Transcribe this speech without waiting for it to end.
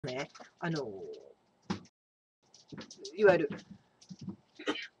ね、いわゆる、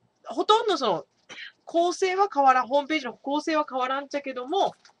ほとんどその、構成は変わらん、ホームページの構成は変わらんちゃけど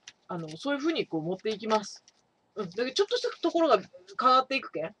も、そういうふうにこう持っていきます。だけどちょっとしたところが変わってい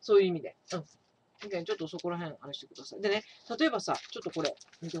くけん、そういう意味で。ちょっとそこら辺話してください。でね、例えばさ、ちょっとこれ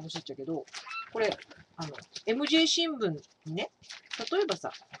見てほしいっちゃけど、これ、MJ 新聞にね、例えば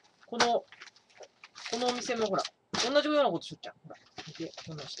さ、このお店もほら、同じようなことしよっちゃう。ほら、見て、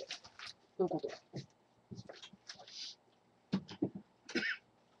こんなして。こういうこと。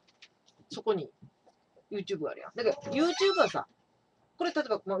そこに YouTube があるやん。だけど YouTube はさ、これ例え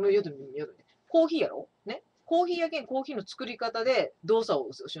ば、コーヒーやろね。コーヒーやけん、コーヒーの作り方で動作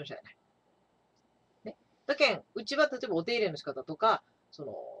をしようしゃいない。ね。だけん、うちは例えばお手入れの仕方とか、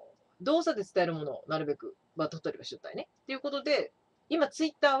動作で伝えるものをなるべくは取ったりはしとったりね。っていうことで、今、ツイ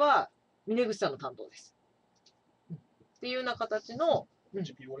ッターは峯口さんの担当です。っていうような形の、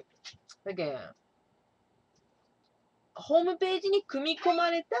だけん、ホームページに組み込ま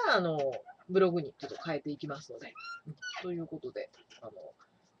れた、ブログにちょっと変えていきますので。ということで、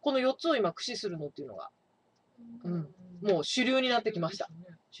この4つを今駆使するのっていうのが、もう主流になってきました。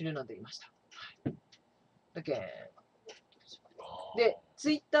主流になってきました。だけん。で、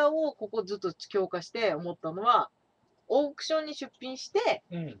ツイッターをここずっと強化して思ったのは、オークションに出品して、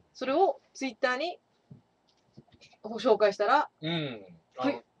それをツイッターにご紹介したら、ち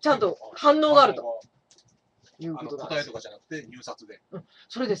ゃんと反応があると。いうことなんです。答えとかじゃなくて入札で。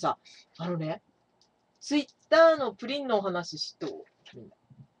それでさ、ツイッターのプリンのお話知っとう？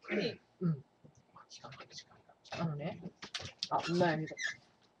プリン。前見た。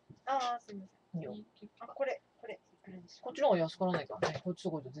すみません。これ、こっちの方が安からないからね。こっちと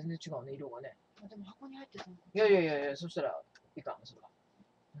こっちと全然違うね、色がね。でも箱に入ってたの。いや、そしたらいかん、それは。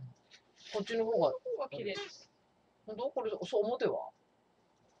こっちの方が綺麗です。本当？これ、そう、表は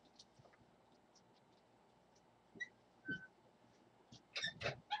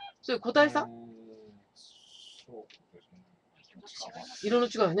それ個体差？そうですね。色の違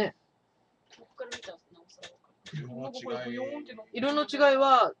いよね。色の違い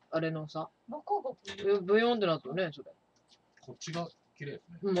は、あれのさ、ブヨンってなっとね、それ。こっちが綺麗で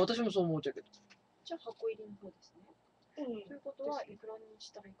すね。私もそう思っちゃうけど。じゃあ箱入りの方ですね。ということは、いくらに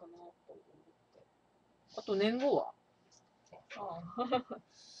したらいいかなと思って。あと年号はこ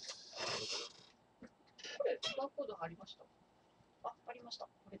れ、バーコードありました。ありました。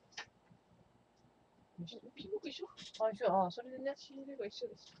これです。ピンク一緒？一緒。それでね。仕入れが一緒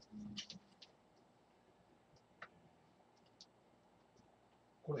です。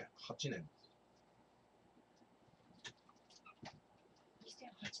これ8年。2008年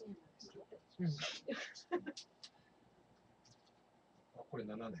なんですよ。これ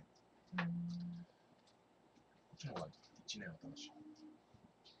7年。こっちの方が1年新しい。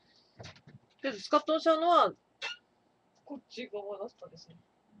で、使っておっしゃるのは、こっち側だったですね。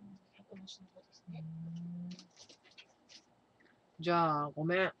箱なしの方ですね。じゃあ、ご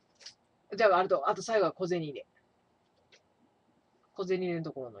めん。じゃあ、あと最後は小銭入れ。小銭入れの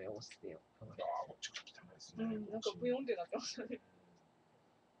ところの様子でよ。こっちが汚いですね。なんかブヨンってなってましたね。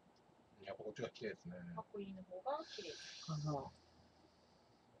やっぱこっちが綺麗ですね。箱入りの方が綺麗。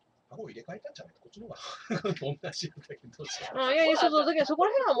箱入れ替えたんじゃない？こっちの方が同じだけど。そう、だけどそこ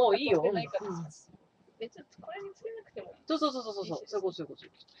ら辺はもういいよ。別にこれにつけなくてもいい。そういうこと。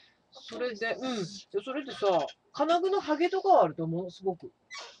それでさ、金具のハゲとかはあると思う、すごく。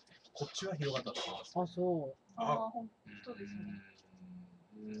こっちは広がったと思います。そう。本当ですね。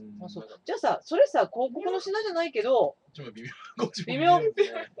そう。じゃあさ、それさ、広告の品じゃないけど、こっちも微妙。同じぐ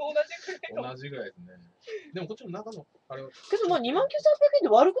らいですね。でもこっちの中のあれは。けどまあ2万9300円で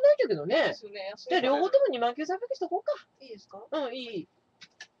悪くないんだけどね。じゃあ両方とも2万9300円しとこうか。いいですか？いい。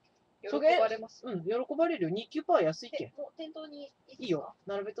喜ばれます。喜ばれるよ。日給パー安いけん。店頭にいいよ。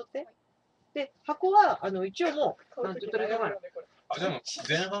並べとって。で、箱は、一応もう、なんて言ったらいいかな。でも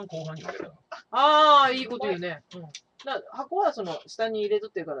前半後半に分けたら。いいこと言うね。箱はその下に入れと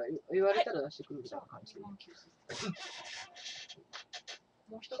ってから言われたら出してくるみたいな感じで。もう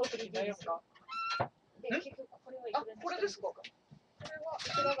一ついいですか？結局これはいくらですか？これですか？これはい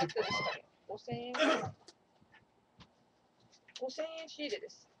くらだってですかね？5000円。5000円仕入れで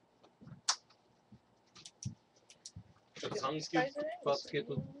す。ちょっと3級バスケ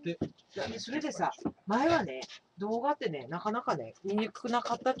取って。それでさ、前はね、動画ってね、なかなかね、見にくくな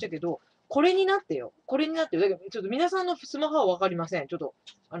かったっちゃけど、これになってよ。だけど、ちょっと皆さんのスマホはわかりません。ちょっと、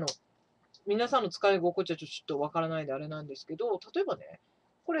皆さんの使い心地はちょっとわからないであれなんですけど、例えばね、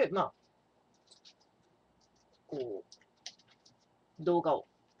これ、こう、動画を、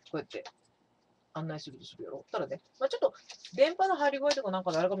こうやって、案内するとするやろ。ただね、まあ、ちょっと電波の入り具合とかなん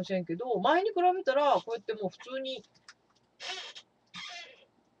かであるかもしれんけど、前に比べたら、こうやってもう普通に、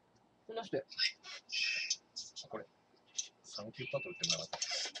こんな人や。これ、サンキューパッド売ってなかった。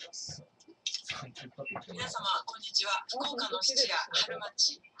サンキューパッド売ってなかった。皆様、こんにちは。福岡の質屋ハルマ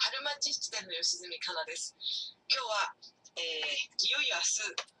チ質店の吉積がです。今日は、いよいよ明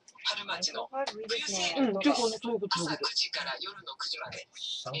日、春待ちの冬セールが朝9時から夜の9時まで、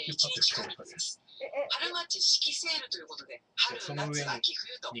1日間です。春待ち四季セールということで、春、夏、秋、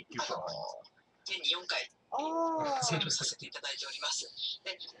冬と年に4回セールさせていただいております。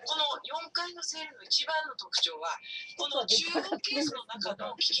で、この4回のセールの一番の特徴は、この中央ケースの中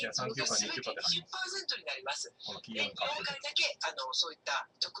の貴金属が全て 20% になります。年に4回だけそういった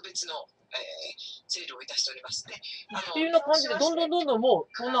特別のセールをいたしております。で、っていうような感じで、どんどんも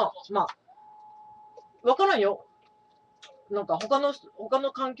う、そんな、まあ、わからんよ。なんか他の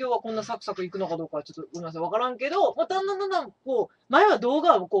環境はこんなサクサクいくのかどうかはちょっとごめんなさい、わからんけど、もうだんだん、こう、前は動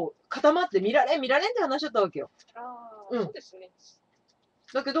画をこう固まって見られんって話だったわけよ。そうですね。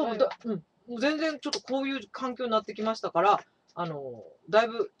だけど、全然ちょっとこういう環境になってきましたから、だい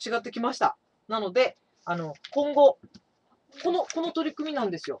ぶ違ってきました。なので、今後、この取り組みな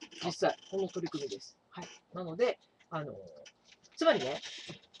んですよ。実際、この取り組みです。はい。なので、つまりね、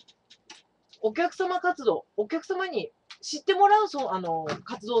お客様活動、お客様に知ってもらう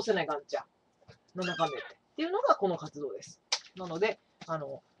活動をせないかんちゃ。なんだかんだ言って。っていうのがこの活動です。なので、ち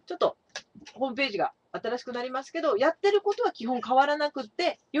ょっと、ホームページが新しくなりますけど、やってることは基本変わらなくっ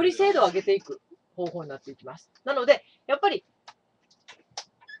て、より精度を上げていく方法になっていきます。なので、やっぱり、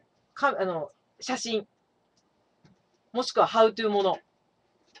写真、もしくはハウトゥーもの。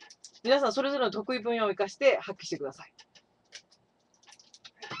皆さんそれぞれの得意分野を生かして発揮してください。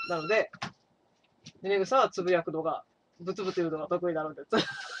なので、峰草はつぶやくのが、ブツブツ言うのが得意なので、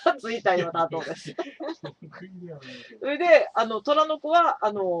ツイッター今担当です。それで、虎の子は、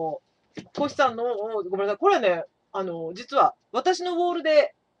コシさんの、ごめんなさい、これね、実は私のウォール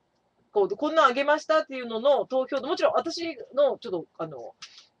で、こんなんあげましたっていうのの投票で、もちろん私のちょっと、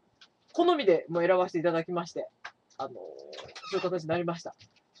好みでも選ばせていただきまして、そういう形になりました。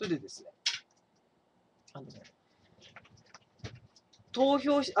それでですね、投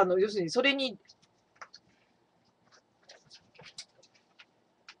票し、要するにそれに、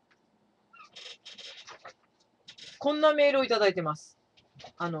こんなメールをいただいてます。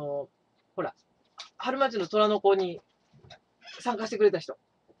ほら、春町の虎の子に参加してくれた人。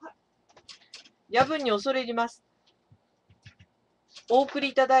夜分に恐れ入ります。お送り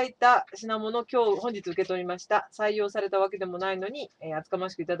いただいた品物、本日受け取りました。採用されたわけでもないのに、厚かま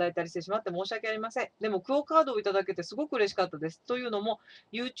しくいただいたりしてしまって申し訳ありません。でも、クオカードをいただけてすごく嬉しかったです。というのも、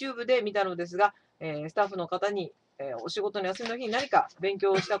YouTube で見たのですが、スタッフの方に、お仕事の休みの日に何か勉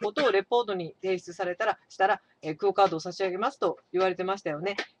強したことをレポートに提出したら、クオカードを差し上げますと言われてましたよ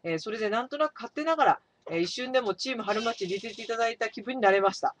ね。それでなんとなく勝手ながら、一瞬でもチーム春町に入れていただいた気分になれ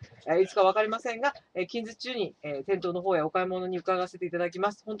ました。いつかわかりませんが、近日中に、店頭の方へお買い物に伺わせていただき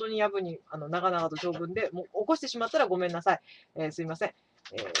ます。本当に夜分に長々と長文でもう起こしてしまったらごめんなさい。すいません。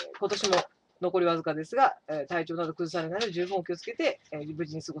今年も残りわずかですが、体調など崩されないので十分お気をつけて、無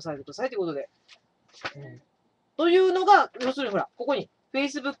事に過ごされてくださいということで。というのが、要するにほら、ここに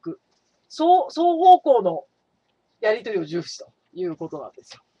Facebook、双方向のやり取りを重視ということなんで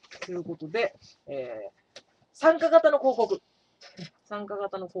すよ。ということで、参加型の広告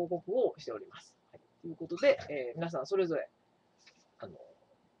をしております。はい、ということで、皆さんそれぞれ好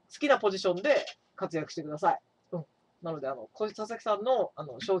きなポジションで活躍してください。なので、佐々木さんの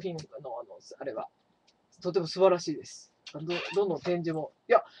商品のあれはとても素晴らしいです。どんどん展示も。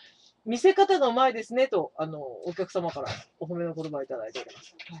いや、見せ方がうまいですねと、お客様からお褒めの言葉をいただいておりま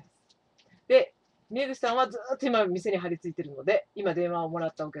す。はい、で、宮口さんはずっと今店に張り付いてるので、今電話をもら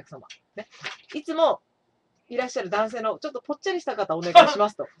ったお客様、ね、いつもいらっしゃる男性のちょっとぽっちゃりした方お願いしま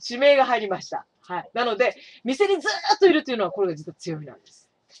すと指名が入りました。はい。なので、店にずっといるというのはこれが実は強みなんです。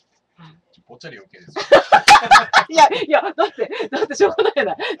ぽっちゃり OK です。いや、だってしょうがないや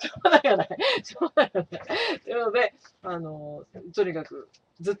ない。しょうがないやない。というので、とにかく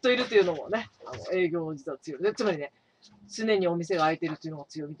ずっといるというのもね、営業の実は強みで、つまりね、常にお店が開いているというのが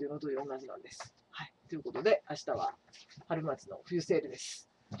強みというのと同じなんです。はい。ということで、明日は春町の冬セールです。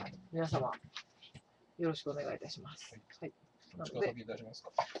皆様、よろしくお願いいたします。はい。なので、これ何番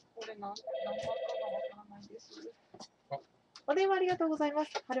かがわからないです。お電話ありがとうございま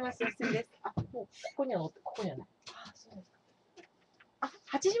す。春町の失礼です。もうここにはない。そうですか。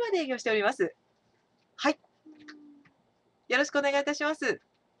8時まで営業しております。はい。よろしくお願いいたします。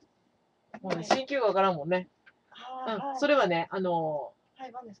もうね、新旧がわからんもんね。それはね、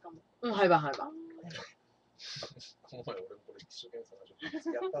廃盤ですかも。廃盤。この前俺もこれ一生懸命探して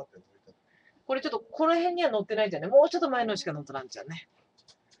やったって覚えた。これちょっとこの辺には載ってないんじゃね。もうちょっと前のしか載ってないんじゃんね。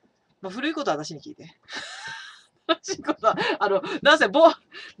まあ、古いことは私に聞いて。新しいことは、なんせボ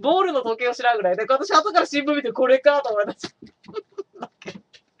ールの時計を知らんぐらいで、私後から新聞見てこれかと思いました。す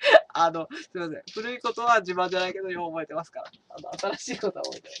みません。古いことは自慢じゃないけど、よう覚えてますから。新しいことは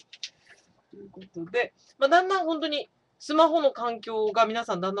覚えてない。ということで、まあ、だんだん本当にスマホの環境が皆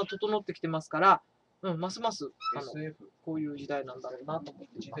さんだんだん整ってきてますから、ますます、こういう時代なんだろうなと思っ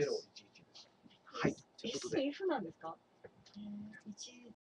ています。はい。ということで。SF なんですか？